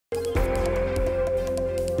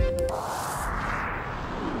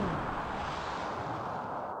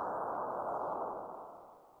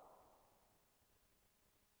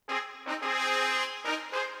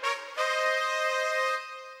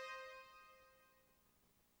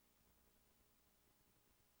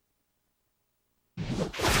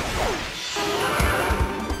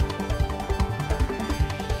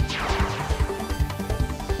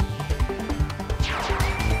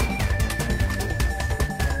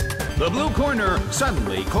The blue corner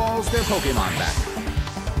suddenly calls their Pokemon back.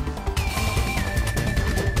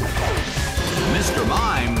 Mr.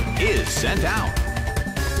 Mime is sent out.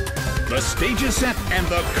 The stage is set and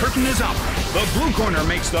the curtain is up. The blue corner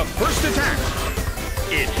makes the first attack.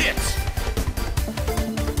 It hits.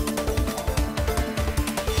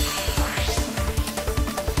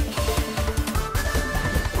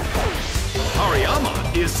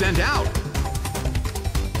 Hariyama is sent out.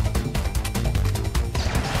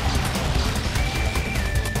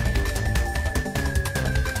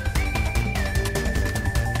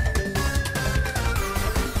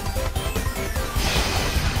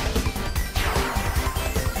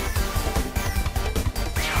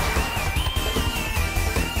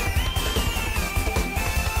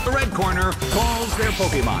 The red corner calls their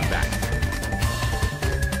Pokemon back.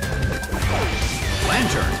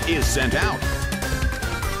 Lantern is sent out.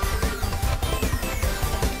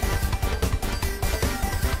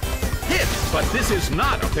 Hit, but this is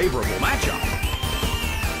not a favorable matchup.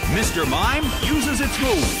 Mr. Mime uses its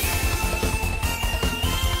move.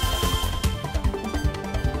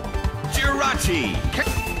 Jirachi.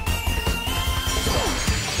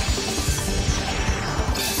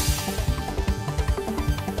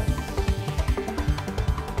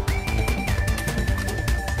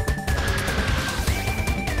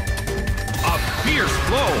 Fierce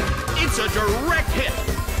blow. It's a direct hit.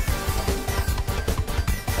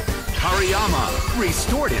 Hariyama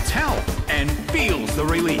restored its health and feels the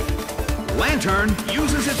relief. Lantern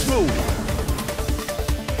uses its move.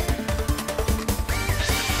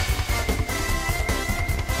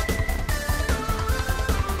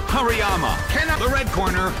 Hariyama cannot. The red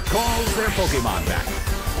corner calls their Pokemon back.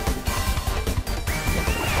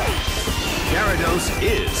 Gyarados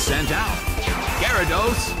is sent out.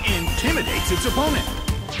 Gyarados intimidates its opponent.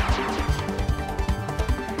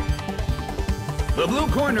 The blue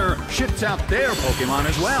corner shifts out their Pokemon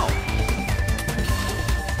as well.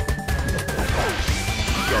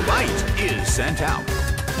 The bite is sent out.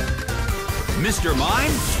 Mr.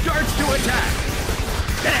 Mime starts to attack.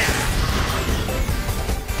 Bam!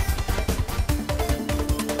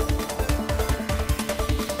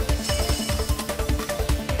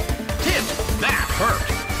 Hit! That hurt!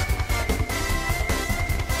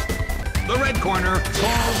 The red corner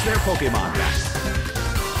calls their Pokemon back.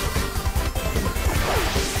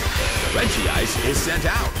 Regice is sent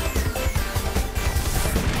out.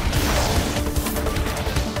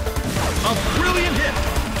 A brilliant hit!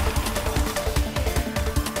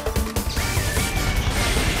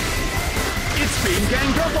 It's being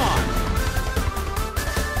ganged up on.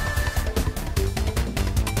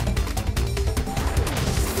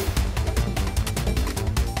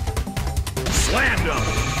 Slammed him!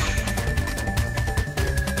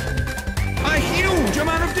 A huge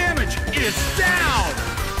amount of damage! It's down!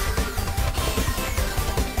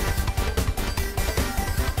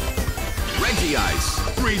 Regice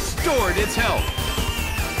restored its health.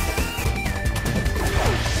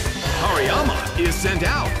 Hariyama is sent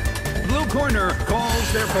out. Blue corner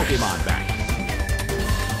calls their Pokemon back.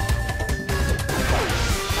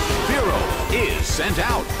 Firo is sent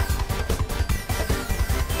out.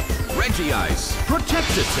 Regice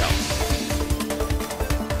protects itself.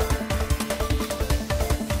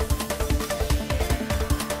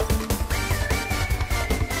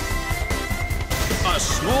 A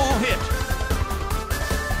small hit.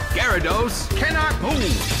 Gyarados cannot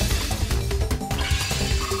move.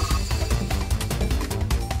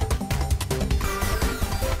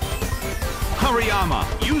 Hariyama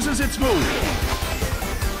uses its move.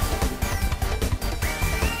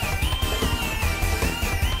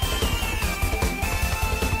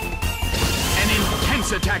 An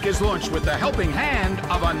intense attack is launched with the helping hand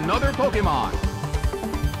of another Pokemon.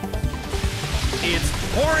 It's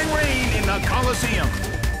pouring rain in the Colosseum.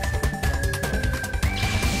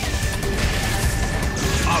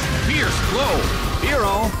 A fierce blow.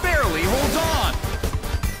 Hero barely holds on.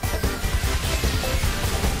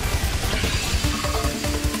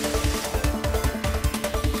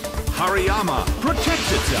 Hariyama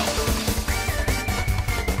protects itself.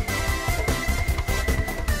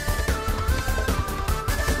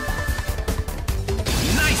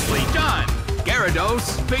 Nicely done.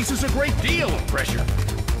 Gyarados faces a great deal of pressure.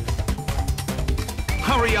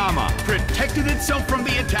 Hariyama protected itself from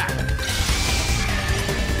the attack.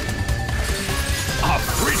 A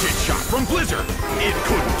frigid shot from Blizzard. It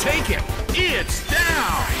couldn't take him. It's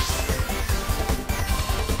down.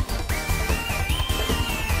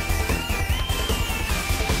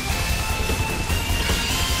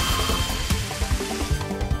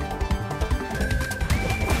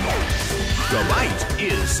 The bite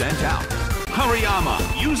is sent out. Hariyama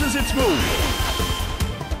uses its move.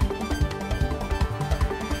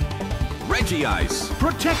 Reggie Ice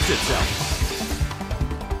protects itself.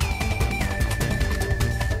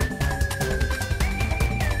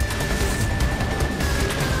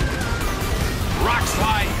 Rock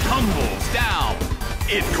Slide tumbles down.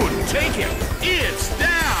 It couldn't take it. It's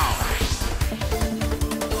down.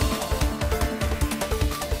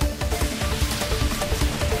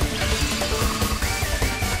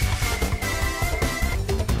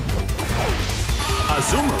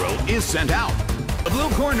 Azumarill is sent out. The blue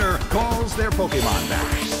corner calls their Pokemon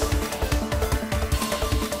back.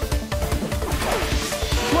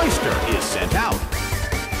 Cloyster is sent out.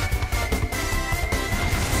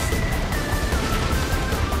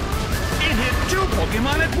 It hit 2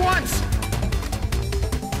 Pokemon at once.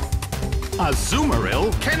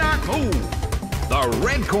 Azumarill cannot move. The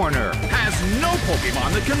red corner has no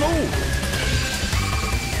Pokemon that can move.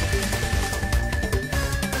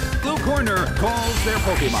 Blue corner calls their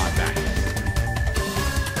Pokemon back.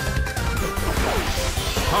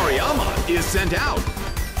 Hariyama is sent out.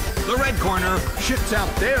 The red corner shifts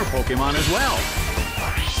out their Pokemon as well.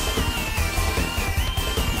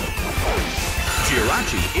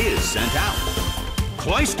 Jirachi is sent out.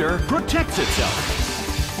 Cloyster protects itself.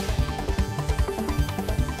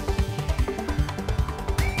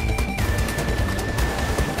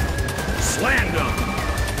 Slandom.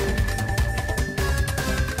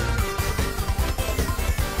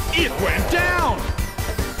 It went down!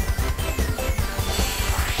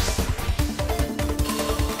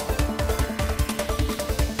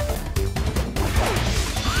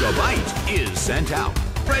 Gabite is sent out.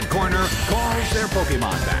 Red corner calls their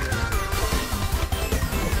Pokemon back.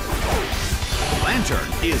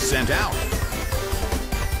 Lantern is sent out.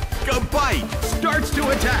 Gabite starts to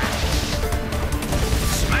attack.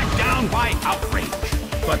 Smacked down by Outrage.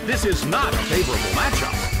 But this is not a favorable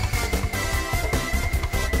matchup.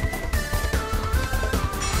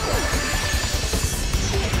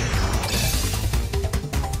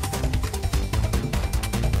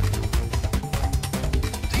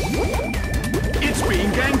 It's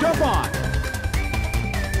being ganged up on.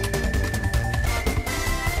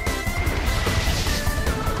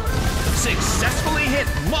 Successfully hit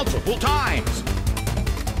multiple times.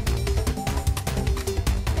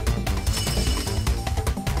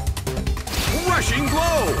 Rushing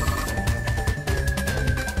blow.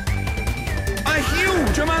 A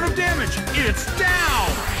huge amount of damage. It's down.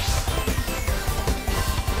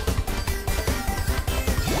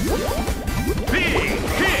 Big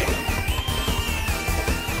hit.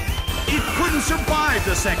 It couldn't survive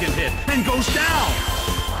the second hit and goes down.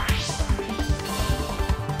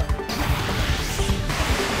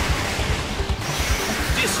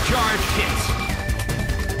 Discharge hits.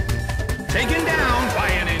 Taken down by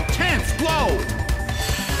an intense blow.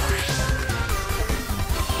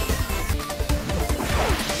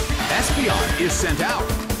 Espeon is sent out.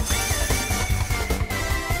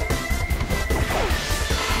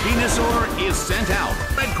 Venusaur is sent out.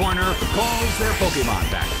 Red corner calls their Pokemon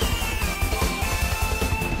back.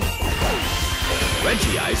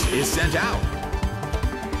 Regice is sent out.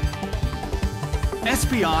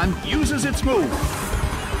 Espeon uses its move.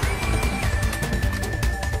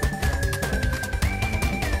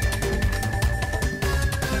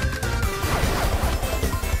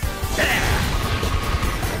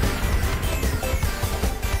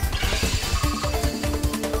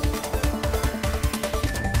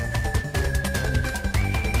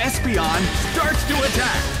 Espeon starts to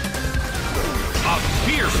attack. A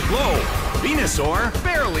fierce blow. Venusaur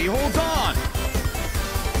barely holds on.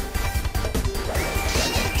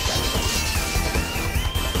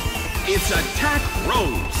 Its attack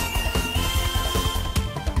rose.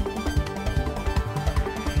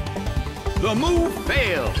 The move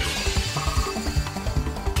failed.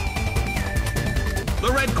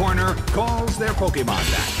 The red corner calls their Pokemon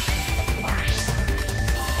back.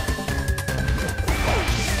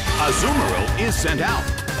 Azumarill is sent out.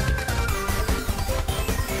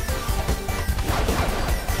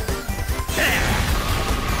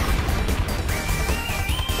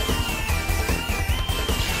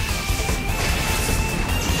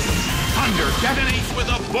 Thunder detonates with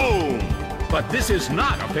a boom. But this is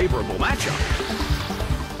not a favorable matchup.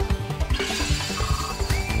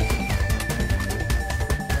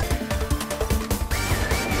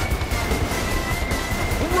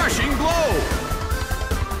 Rushing blow.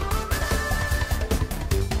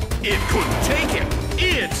 It couldn't take it.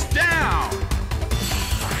 It's down.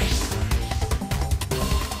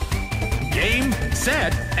 Game,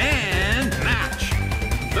 set, and match.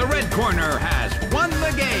 The red corner has won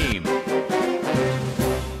the game.